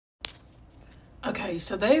Okay,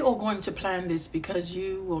 so they are going to plan this because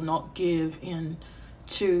you will not give in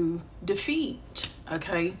to defeat.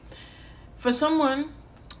 Okay, for someone,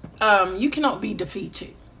 you cannot be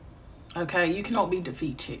defeated. Okay, you cannot be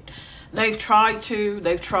defeated. They've tried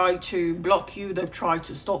to block you. They've tried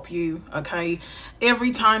to stop you. Okay,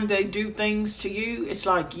 every time they do things to you, it's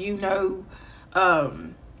like you know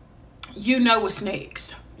what's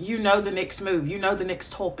next. You know the next move. You know the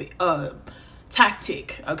next topic.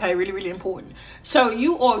 Tactic. Okay, really, really important. So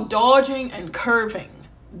you are dodging and curving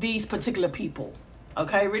these particular people.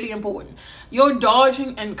 Okay, really important. You're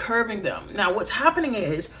dodging and curving them. Now, what's happening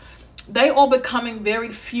is they are becoming very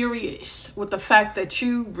furious with the fact that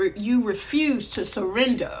you refuse to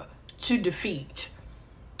surrender to defeat.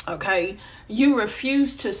 Okay, you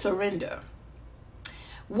refuse to surrender.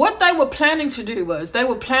 What they were planning to do was they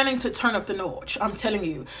were planning to turn up the notch. I'm telling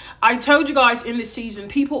you. I told you guys in this season,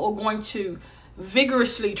 people are going to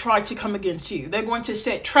vigorously try to come against you. They're going to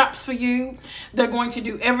set traps for you. They're going to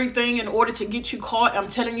do everything in order to get you caught. I'm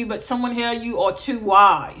telling you, but someone here, you are too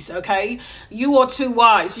wise, okay? You are too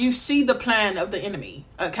wise. You see the plan of the enemy,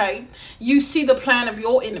 okay? You see the plan of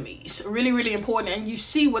your enemies. Really, really important. And you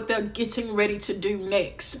see what they're getting ready to do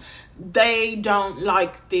next. They don't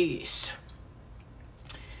like this.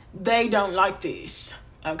 They don't like this,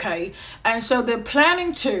 okay? And so they're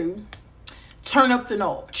planning to turn up the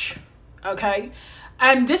notch, okay?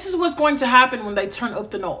 And this is what's going to happen when they turn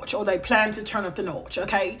up the notch, or they plan to turn up the notch,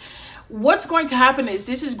 okay? What's going to happen is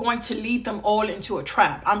this is going to lead them all into a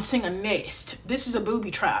trap. I'm seeing a nest. This is a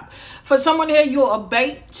booby trap. For someone here, you're a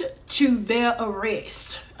bait to their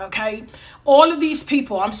arrest, okay? All of these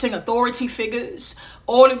people, I'm seeing authority figures,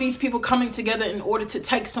 all of these people coming together in order to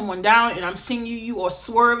take someone down, and I'm seeing you are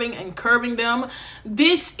swerving and curving them.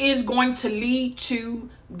 This is going to lead to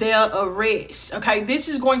their arrest, okay? This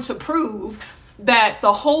is going to prove that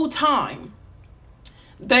the whole time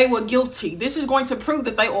they were guilty. This is going to prove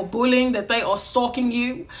that they are bullying, that they are stalking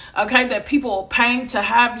you, okay? That people are paying to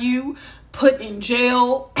have you put in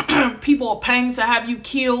jail. People are paying to have you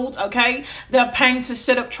killed, okay? They're paying to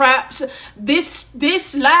set up traps.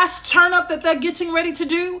 This last turn up that they're getting ready to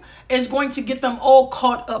do is going to get them all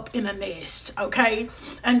caught up in a nest, okay?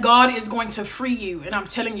 And God is going to free you. And I'm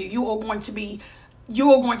telling you, you are going to be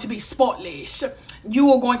spotless.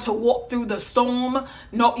 You are going to walk through the storm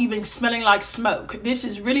not even smelling like smoke. This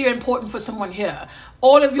is really important for someone here.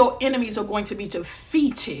 All of your enemies are going to be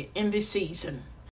defeated in this season.